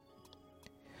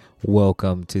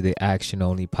Welcome to the Action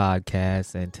Only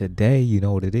Podcast. And today, you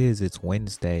know what it is? It's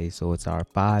Wednesday. So it's our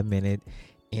 5-minute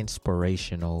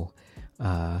inspirational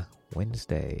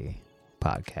Wednesday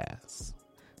podcast.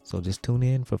 So just tune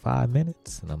in for 5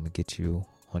 minutes and I'm going to get you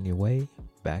on your way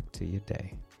back to your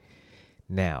day.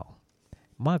 Now,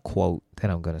 my quote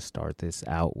that I'm going to start this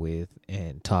out with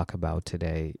and talk about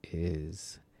today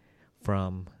is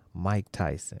from Mike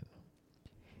Tyson.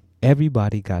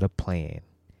 Everybody got a plan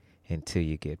until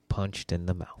you get punched in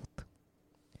the mouth.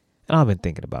 And I've been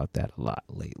thinking about that a lot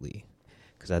lately,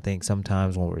 because I think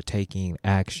sometimes when we're taking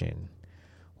action,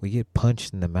 we get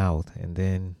punched in the mouth, and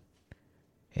then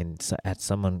at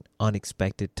some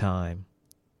unexpected time,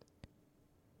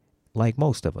 like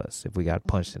most of us, if we got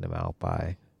punched in the mouth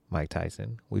by Mike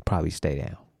Tyson, we'd probably stay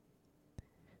down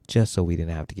just so we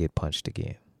didn't have to get punched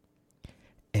again.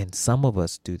 And some of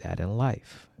us do that in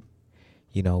life.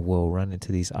 You know, we'll run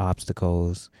into these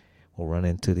obstacles, we'll run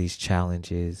into these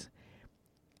challenges,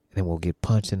 and then we'll get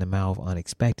punched in the mouth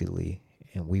unexpectedly,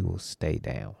 and we will stay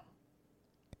down.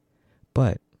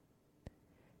 But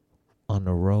on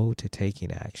the road to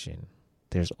taking action,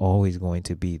 there's always going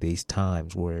to be these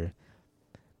times where,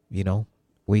 you know,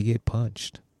 we get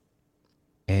punched.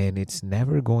 And it's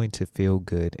never going to feel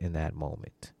good in that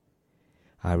moment.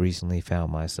 I recently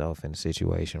found myself in a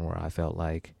situation where I felt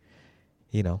like,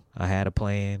 you know, I had a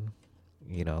plan,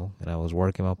 you know, and I was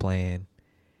working my plan.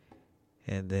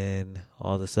 And then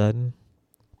all of a sudden,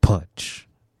 punch.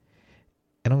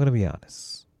 And I'm going to be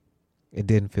honest, it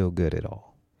didn't feel good at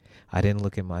all. I didn't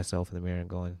look at myself in the mirror and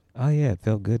going, oh yeah, it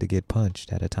felt good to get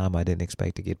punched at a time I didn't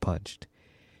expect to get punched.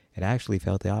 It actually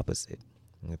felt the opposite.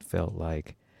 It felt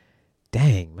like,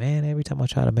 dang, man, every time I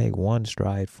try to make one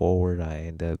stride forward, I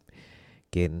end up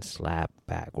getting slapped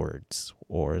backwards,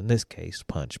 or in this case,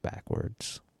 punched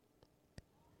backwards.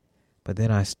 But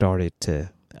then I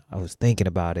was thinking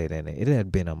about it, and it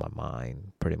had been on my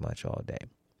mind pretty much all day.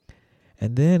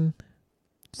 And then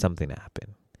something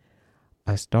happened.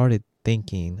 I started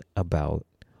thinking about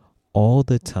all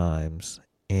the times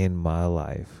in my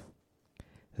life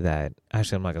that,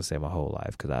 actually I'm not going to say my whole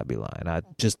life because I'd be lying. I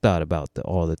just thought about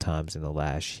all the times in the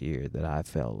last year that I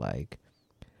felt like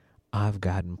I've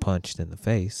gotten punched in the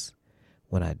face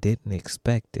when I didn't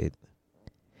expect it,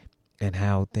 and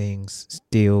how things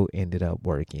still ended up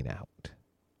working out.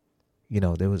 You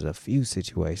know, there was a few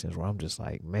situations where I'm just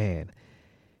like, man,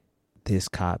 this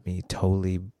caught me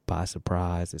totally by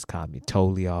surprise. This caught me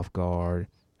totally off guard.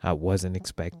 I wasn't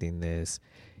expecting this.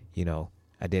 You know,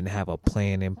 I didn't have a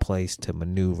plan in place to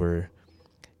maneuver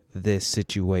this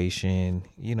situation.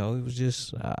 You know, it was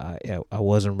just, I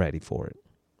wasn't ready for it.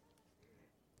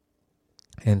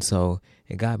 And so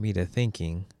it got me to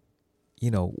thinking,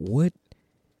 you know, what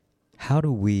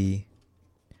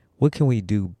can we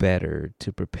do better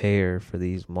to prepare for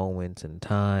these moments and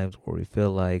times where we feel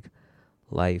like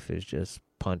life is just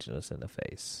punching us in the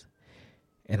face?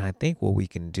 And I think what we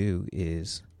can do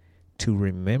is to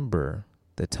remember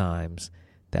the times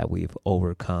that we've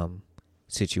overcome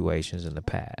situations in the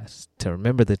past, to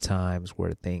remember the times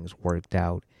where things worked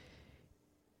out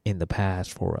in the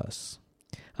past for us.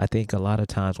 I think a lot of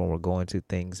times when we're going through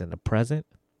things in the present,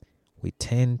 we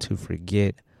tend to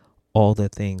forget all the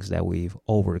things that we've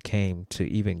overcame to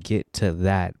even get to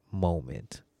that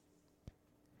moment.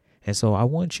 And so I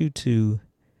want you to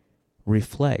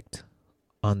reflect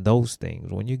on those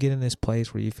things. When you get in this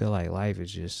place where you feel like life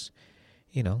is just,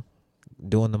 you know,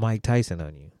 doing the Mike Tyson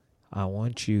on you, I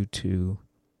want you to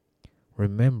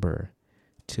remember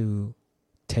to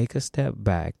take a step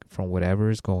back from whatever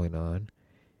is going on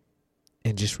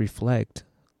and just reflect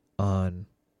on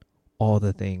all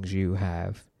the things you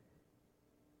have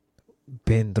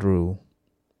been through,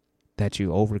 that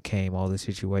you overcame, all the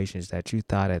situations that you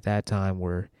thought at that time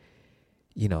were,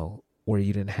 you know, where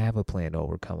you didn't have a plan to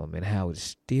overcome them, and how it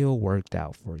still worked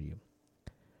out for you.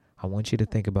 I want you to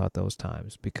think about those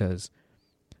times, because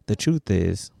the truth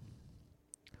is,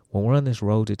 when we're on this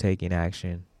road to taking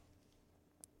action,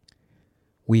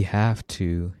 we have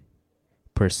to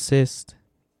persist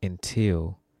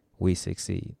until we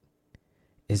succeed.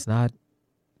 It's not,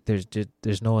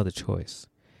 there's no other choice.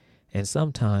 And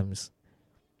sometimes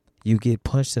you get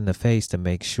punched in the face to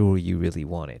make sure you really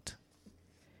want it.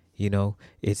 You know,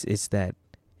 it's that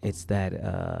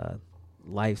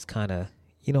life's kind of,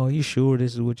 you know, are you sure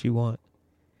this is what you want?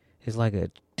 It's like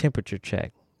a temperature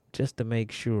check just to make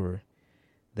sure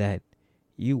that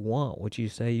you want what you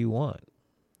say you want.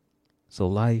 So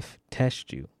life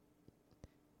tests you.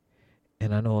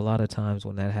 And I know a lot of times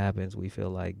when that happens, we feel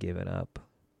like giving up.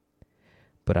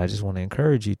 But I just want to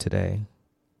encourage you today,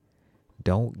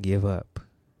 don't give up.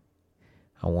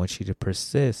 I want you to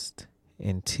persist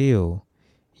until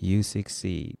you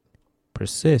succeed.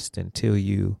 Persist until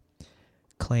you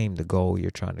claim the goal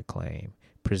you're trying to claim.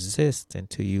 Persist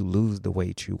until you lose the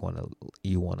weight you want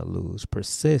to lose.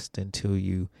 Persist until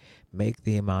you make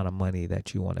the amount of money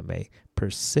that you want to make.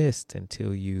 Persist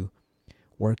until you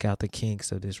work out the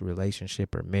kinks of this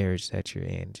relationship or marriage that you're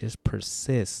in. Just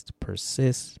persist,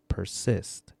 persist,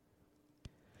 persist.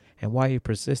 And while you're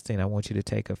persisting, I want you to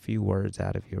take a few words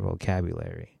out of your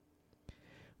vocabulary.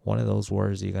 One of those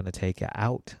words you're going to take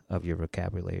out of your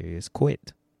vocabulary is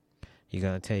quit. You're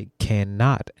going to take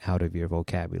cannot out of your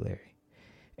vocabulary.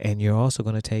 And you're also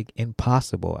going to take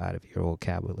impossible out of your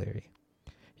vocabulary.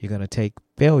 You're going to take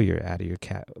failure out of your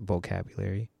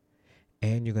vocabulary.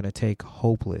 And you're going to take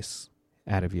hopeless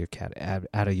out of your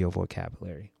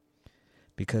vocabulary.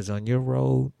 Because on your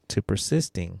road to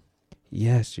persisting,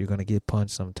 yes, you're going to get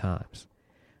punched sometimes.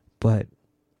 But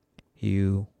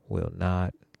you will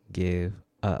not give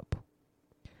up.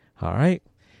 All right?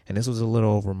 And this was a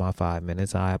little over my 5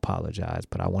 minutes. I apologize,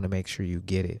 but I want to make sure you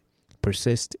get it.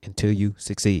 Persist until you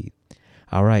succeed.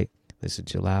 All right. This is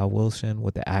Jalal Wilson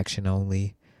with the Action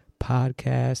Only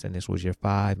podcast. And this was your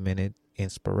 5-minute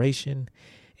inspirational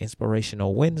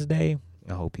Wednesday.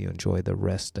 I hope you enjoy the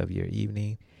rest of your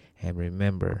evening. And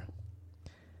remember,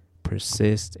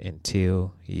 persist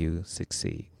until you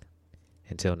succeed.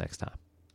 Until next time.